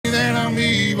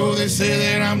evil, they say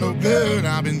that I'm no good.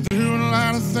 I've been through a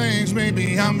lot of things,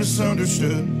 maybe I'm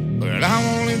misunderstood, but I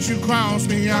won't let you cross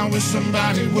me, I wish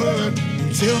somebody would.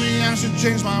 You tell me I should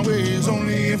change my ways,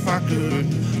 only if I could.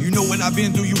 You know what I've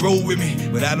been through, you roll with me,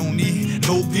 but I don't need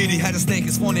no pity. Had to think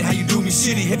it's funny how you do me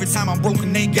shitty. Every time I'm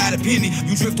broken, ain't got a penny.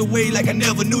 You drift away like I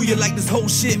never knew you, like this whole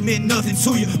shit meant nothing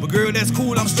to you. But girl, that's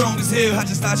cool, I'm strong as hell. I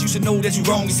just thought you should know that you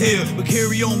wrong as hell. But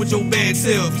carry on with your bad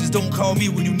self, just don't call me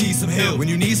when you need some help. When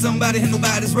you need somebody and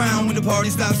nobody's round, when the party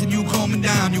stops and you calming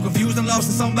down, you confused and lost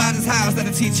in somebody's house,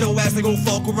 that'll teach your ass to go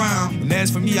fuck around. And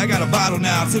as for me, I got a bottle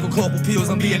now, took a couple pills,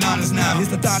 I'm being honest now. It's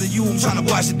the thought of you, I'm trying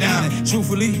to wash it down, and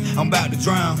truthfully, I'm about to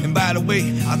drown. And by the way,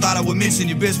 I thought I would mention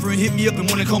your best friend hit me up and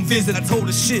wanna come visit. I told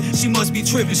her shit, she must be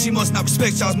tripping, she must not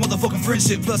respect y'all's motherfucking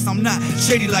friendship. Plus I'm not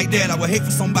shady like that, I would hate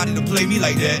for somebody to play me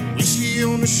like that. Whiskey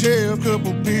on the shelf,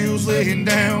 couple pills laying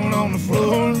down on the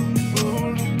floor.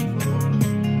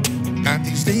 Got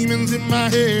these demons in my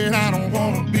head, I don't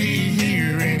wanna be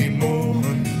here anymore.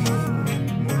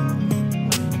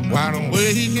 Wide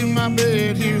awake in my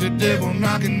bed, hear the devil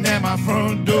knocking at my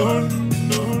front door.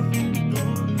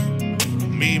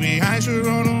 Maybe I should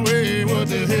run away, what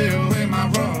the hell am I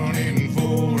running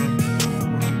for?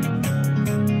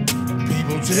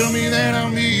 People tell me that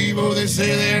I'm evil, they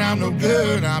say that I'm no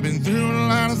good. I've been through a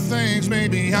lot of things,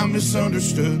 maybe I'm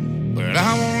misunderstood, but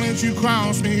I won't let you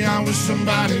cross me, I wish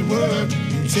somebody would.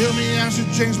 Tell me I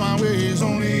should change my ways,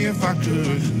 only if I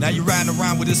could. Now you're riding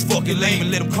around with this fucking lame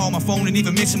and let him call my phone and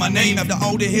even mention my name. After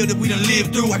all the hell that we done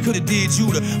lived through, I could've did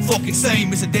you the fucking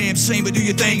same. It's a damn shame, but do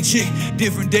your thing, chick.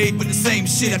 Different day, but the same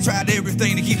shit. I tried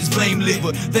everything to keep this flame lit,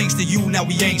 but thanks to you, now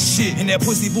we ain't shit. And that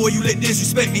pussy boy, you let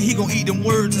disrespect me, he gon' eat them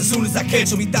words as soon as I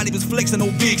catch him. He thought he was flexing,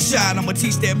 no big shot. I'ma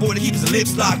teach that boy to keep his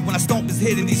lips locked. When I stomp his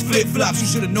head in these flip-flops, you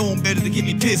should've known better to get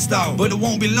me pissed off. But it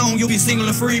won't be long, you'll be single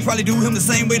and free. Probably do him the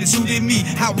same way that you did me.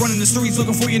 Out running the streets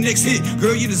looking for your next hit.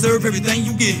 Girl, you deserve everything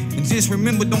you get. And just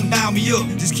remember, don't dial me up.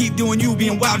 Just keep doing you,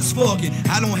 being wild as fuck. And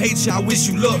I don't hate you, I wish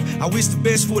you luck. I wish the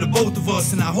best for the both of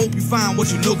us, and I hope you find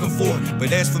what you're looking for.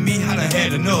 But as for me, I done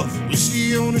had enough.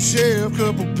 Whiskey on the shelf,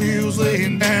 couple pills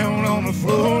laying down on the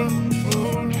floor.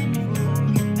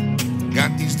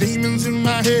 Got these demons in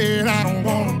my head, I don't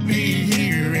wanna be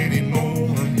here anymore.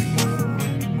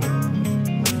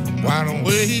 Wide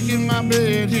awake in my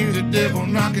bed, hear the devil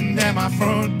knocking at my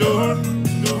front door.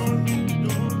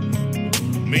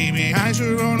 Maybe I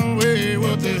should run away,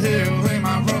 what the hell am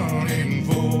I running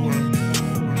for?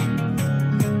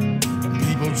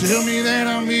 People tell me that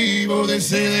I'm evil, they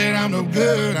say that I'm no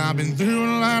good. I've been through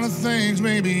a lot of things,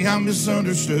 maybe I'm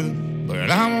misunderstood, but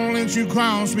I won't let you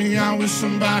cross me, I wish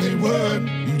somebody would.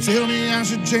 You tell me I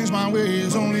should change my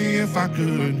ways, only if I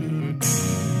could.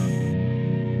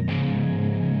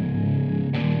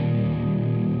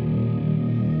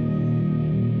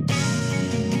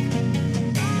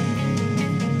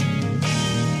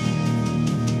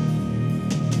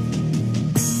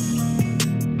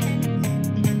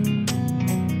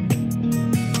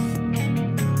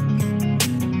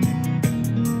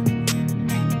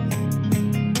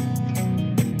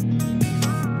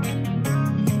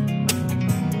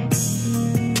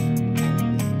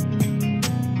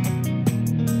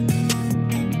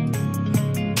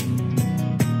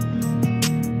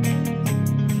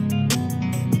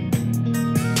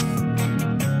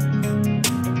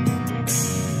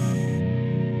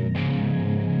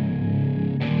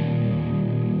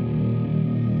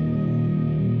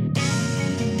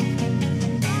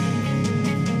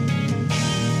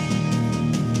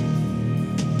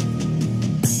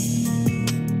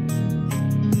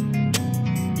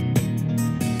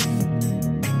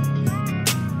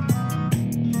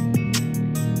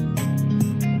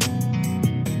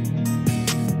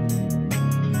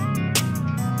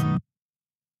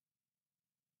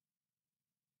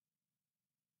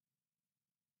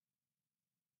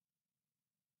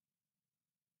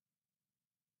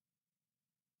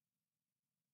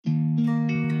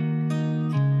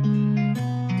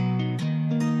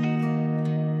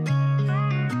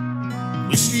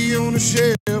 Whiskey on the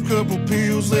shelf, couple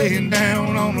pills laying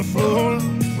down on the floor.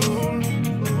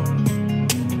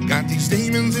 Got these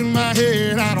demons in my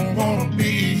head, I don't wanna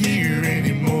be here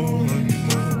anymore.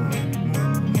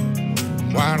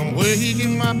 Wide awake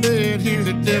in my bed, hear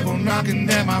the devil knocking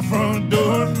at my front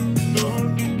door.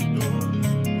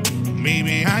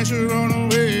 Maybe I should run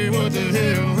away, what the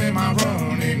hell am I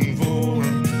running for?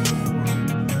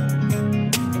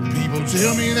 People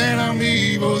tell me that I'm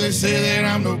evil, they say that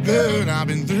I'm no good. I've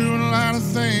been through a lot of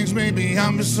things, maybe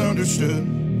I'm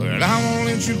misunderstood, but I won't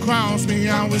let you cross me,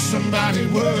 I wish somebody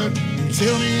would. You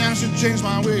tell me I should change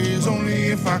my ways, only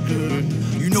if I could.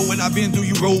 You know what I've been through,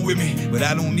 you roll with me. But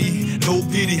I don't need no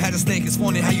pity. I just think it's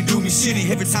funny how you do me shitty.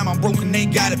 Every time I'm broken,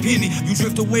 ain't got a penny. You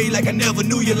drift away like I never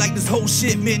knew you, like this whole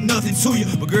shit meant nothing to you.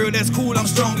 But girl, that's cool, I'm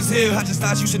strong as hell. I just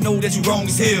thought you should know that you wrong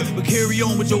as hell. But carry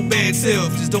on with your bad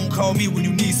self. Just don't call me when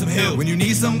you need some help. When you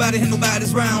need somebody and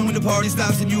nobody's round. When the party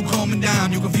stops and you calming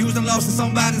down. You're confused and lost in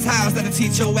somebody's house. That'll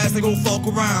teach your ass to go fuck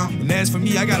around. And as for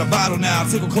me, I got a bottle now.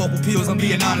 Took a couple pills, I'm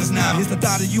being honest now. It's the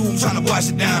thought of you, I'm trying to wash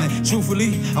it down. And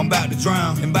truthfully, I'm about to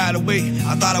drown. And by the way,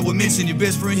 I thought I would mention your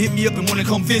best friend hit me up and wanna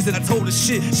come visit. I told her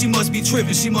shit, she must be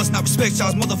tripping. She must not respect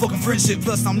y'all's motherfucking friendship.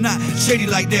 Plus, I'm not shady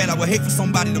like that. I would hate for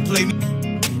somebody to play me.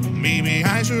 Maybe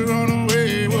I should run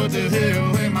away. What the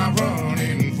hell am I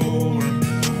running for?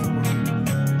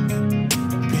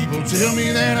 People tell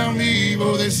me that I'm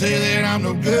evil. They say that I'm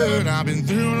no good. I've been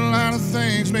through a lot of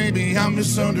things. Maybe I'm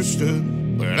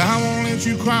misunderstood, but I won't let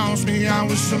you cross me. I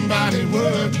wish somebody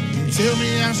would. Tell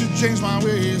me I should change my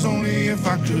ways, only if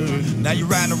I could. Now you're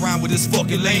riding around with this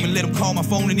fucking lame and let him call my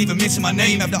phone and even mention my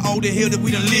name. After all the hell that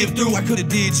we done lived through, I could've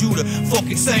did you the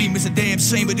fucking same. It's a damn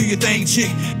shame, but do your thing, chick.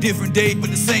 Different day, but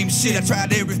the same shit. I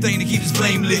tried everything to keep this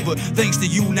flame lit, but thanks to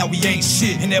you, now we ain't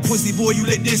shit. And that pussy boy you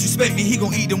let disrespect me, he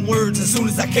gon' eat them words as soon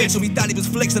as I catch him. He thought he was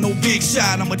flexing, no big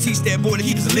shot. I'ma teach that boy to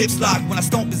keep his lips locked. When I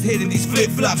stomp his head in these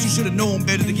flip-flops, you should've known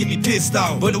better to get me pissed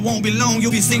off. But it won't be long,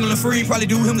 you'll be single and free. Probably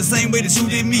do him the same way that you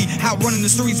did me. Out running the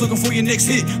streets looking for your next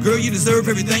hit. Girl, you deserve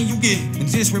everything you get. And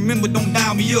just remember, don't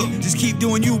dial me up. Just keep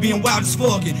doing you, being wild as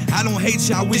fuck. And I don't hate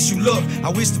you, I wish you luck. I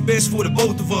wish the best for the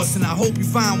both of us. And I hope you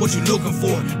find what you're looking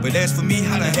for. But as for me,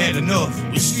 I done had enough.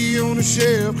 Whiskey on the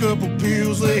shelf, couple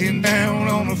pills laying down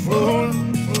on the floor.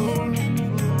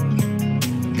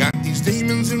 Got these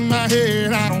demons in my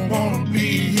head, I don't wanna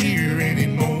be here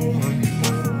anymore.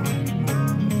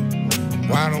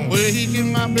 Wide awake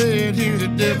in my bed, hear the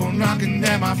devil knocking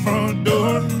at my front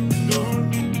door.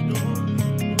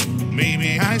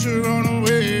 Maybe I should run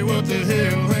away, what the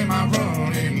hell am I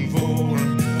running for?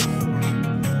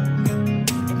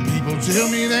 People tell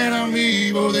me that I'm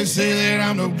evil, they say that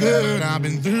I'm no good. I've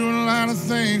been through a lot of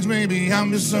things, maybe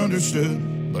I'm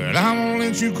misunderstood, but I won't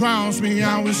let you cross me,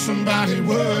 I wish somebody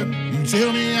would. You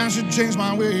tell me I should change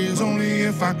my ways, only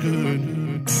if I could.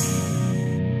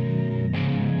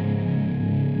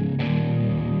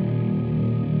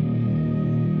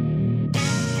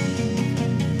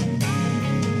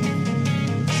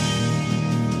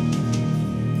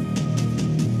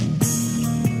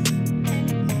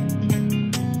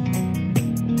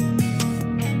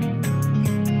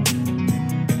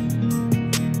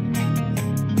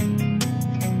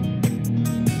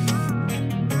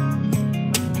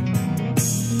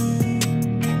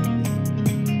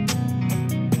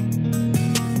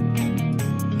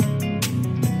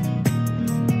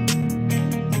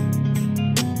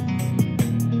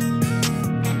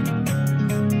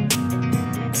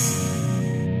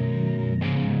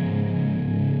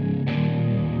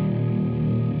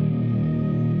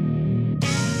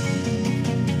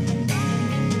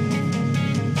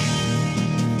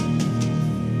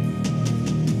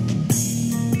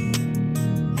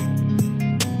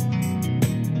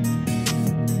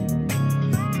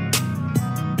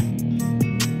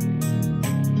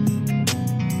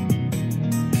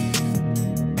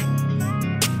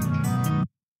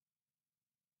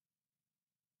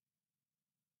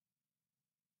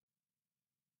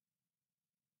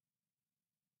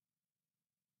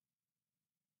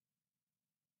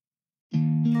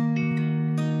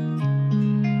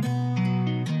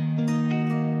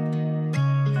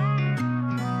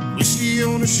 Whiskey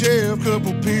on the shelf,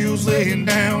 couple pills laying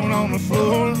down on the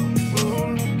floor.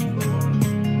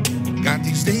 Got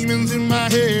these demons in my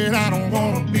head, I don't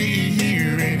wanna be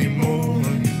here anymore.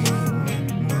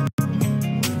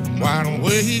 Wide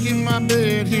awake in my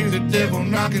bed, hear the devil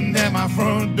knocking at my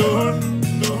front door.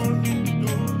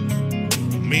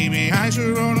 Maybe I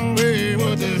should run away,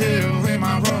 what the hell am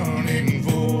I running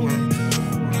for?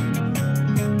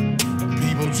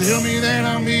 People tell me that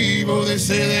I'm evil, they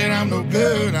say that I'm no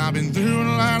good. I've been through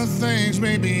a lot of things,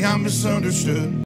 maybe I'm misunderstood.